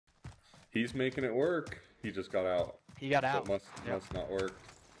He's making it work. He just got out. He got out. So must not work.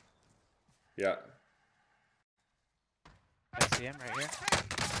 Yeah. I see him right here.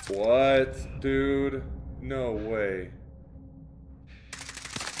 What, dude? No way.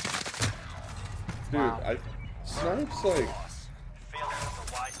 Dude, Wow. Snipe's like.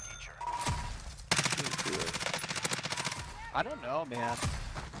 I don't know, man.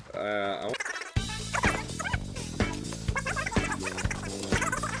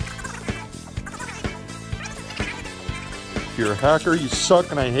 If you're a hacker, you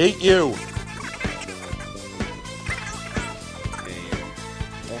suck and I hate you! Almost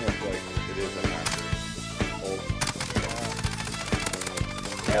like it is a hacker.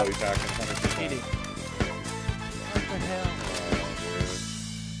 Oh, he's hacking 100%. What the hell?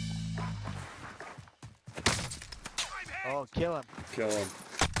 Oh, kill him. Kill him.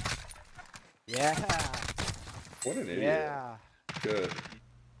 Yeah. What an idiot. Yeah. Good.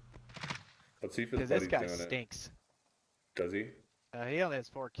 Let's see if his Because buddy's this guy doing it. stinks. Does he? He only has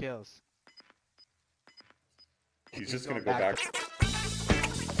 4 kills. He's just gonna go back.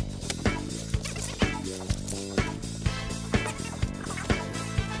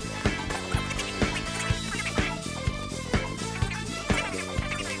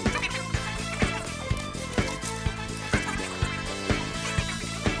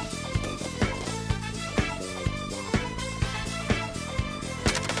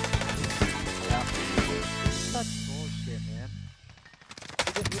 Such bullshit, man.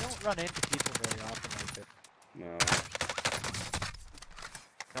 We don't run into people very often like this. No.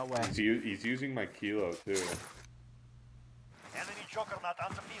 No way. He's using my kilo too. Enemy Juggernaut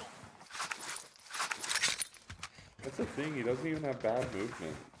on the field. That's the thing, he doesn't even have bad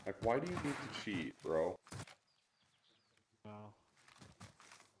movement. Like, why do you need to cheat, bro? No.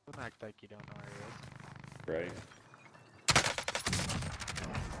 Don't act like you don't know where he is. Right?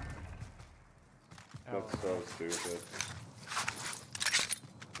 Oh, That's so stupid.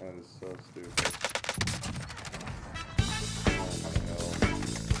 That is so stupid. Oh my hell.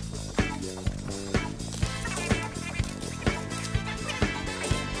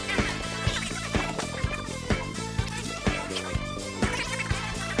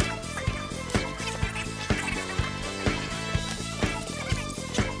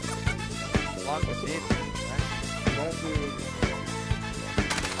 Long as it, right? That dude.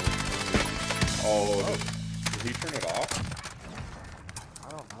 Oh, did he turn it off? I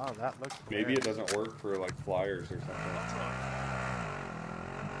don't know. That looks Maybe it weird. doesn't work for like flyers or something.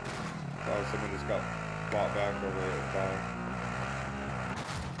 Oh, someone just got bought back over at time.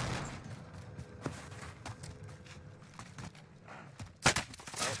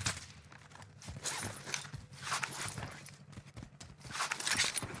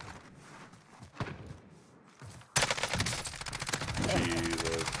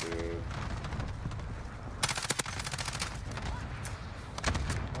 Jesus, dude.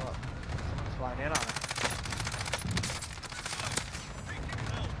 Oh, someone's flying in on it.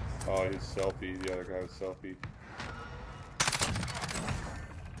 Oh, he's selfie. The other guy was selfie.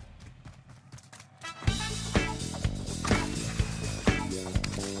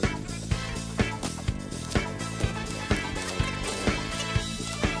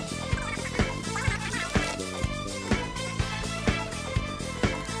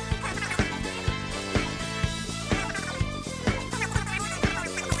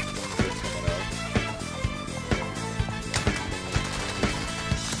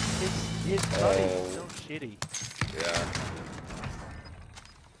 His buddy's so shitty. Yeah.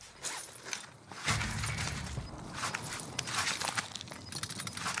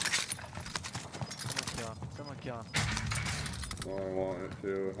 Someone kill him. Oh, I want it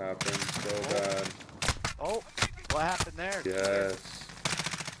to happen so bad. Oh, what happened there? Yes.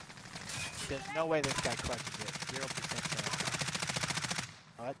 There's no way this guy clutches it. 0% chance.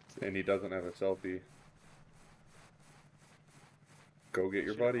 What? And he doesn't have a selfie. Go get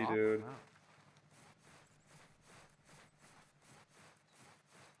your buddy, dude.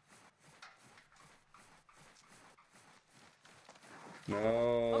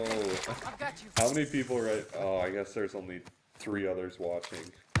 No. How many people right? Oh, I guess there's only 3 others watching.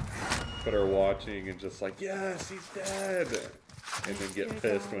 But are watching and just like, yes, he's dead. And then get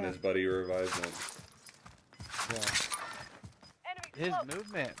pissed when his buddy revives him. Yeah. His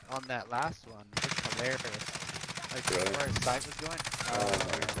movement on that last one was hilarious. Like Really? where his sight was going. Oh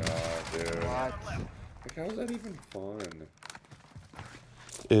my god, dude. What? Like, how is that even fun?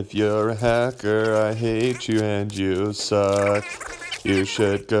 If you're a hacker, I hate you and you suck. You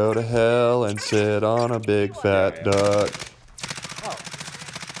should go to hell and sit on a big fat duck. Oh,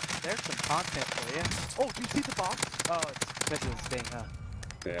 there's some content for you. Oh, do you see the box? Oh, it's because of this thing, huh?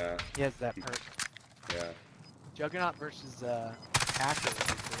 Yeah, He has that perk. yeah. Juggernaut versus Hacker would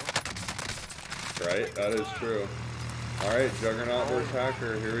be cool. Right? That is true. Alright, Juggernaut versus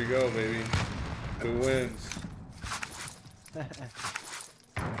Hacker. Here we go, baby. Who wins?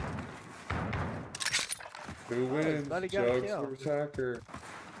 Who wins? buddy got a Jugs kill. versus Hacker.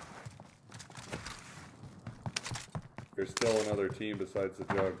 There's still another team besides the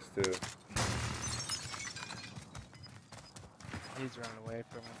Jugs, too. He's running away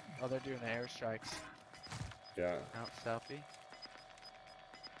from him. Oh, they're doing the airstrikes. Yeah. Out selfie.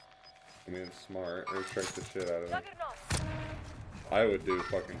 I mean, it's smart. Airstrike the shit out of them. I would do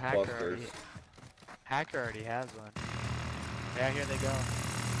fucking clusters. Hacker already has one. Yeah, here they go.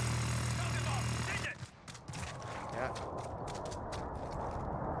 Yeah.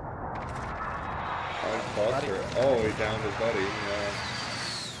 Cluster. Oh, he downed his buddy. Yeah.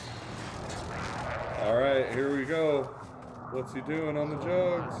 Alright, here we go. What's he doing on the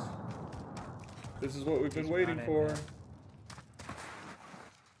Jugs? This is what we've been waiting for. Man.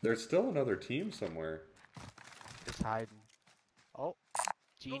 There's still another team somewhere. Just hiding. Oh,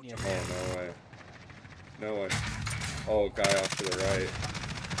 genius. Oh, no way. No way. Oh, guy off to the right.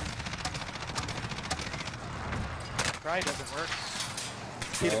 Probably doesn't work.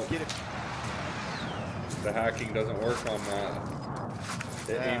 Nope. Get him. The hacking doesn't work on that.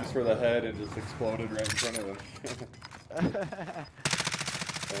 It aims for the head and just exploded right in front of him.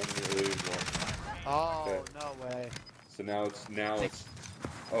 Unbelievable. Oh, Okay. no way. So now it's.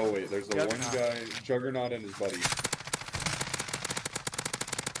 Oh wait, there's the one guy, Juggernaut and his buddy.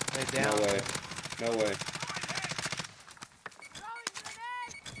 They down. No way. No way.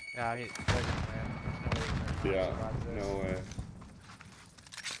 Yeah, he's man. Yeah. No way.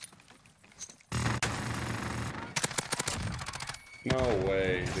 No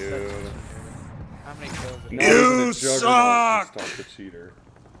way, dude. How many kills? You suck! Stop the cheater.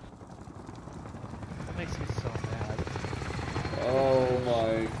 That makes me so mad. Oh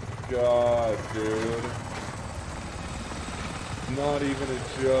my god, dude. Not even a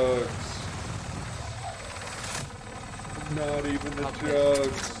Jugs. Not even the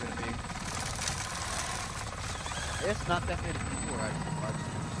Jugs. It's not that many people right now.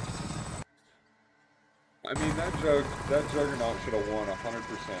 I mean, that Juggernaut should have won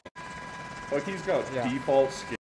 100%. Like, he's got Yeah. default skin.